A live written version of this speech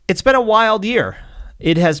It's been a wild year.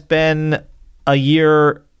 It has been a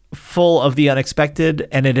year full of the unexpected,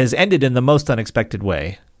 and it has ended in the most unexpected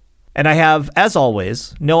way. And I have, as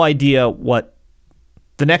always, no idea what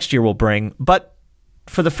the next year will bring, but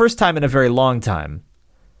for the first time in a very long time,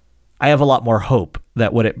 I have a lot more hope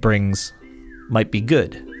that what it brings might be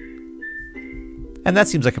good. And that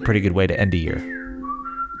seems like a pretty good way to end a year.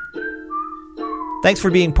 Thanks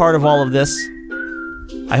for being part of all of this.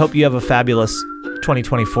 I hope you have a fabulous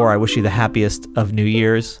 2024. I wish you the happiest of New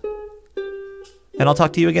Year's. And I'll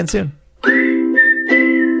talk to you again soon.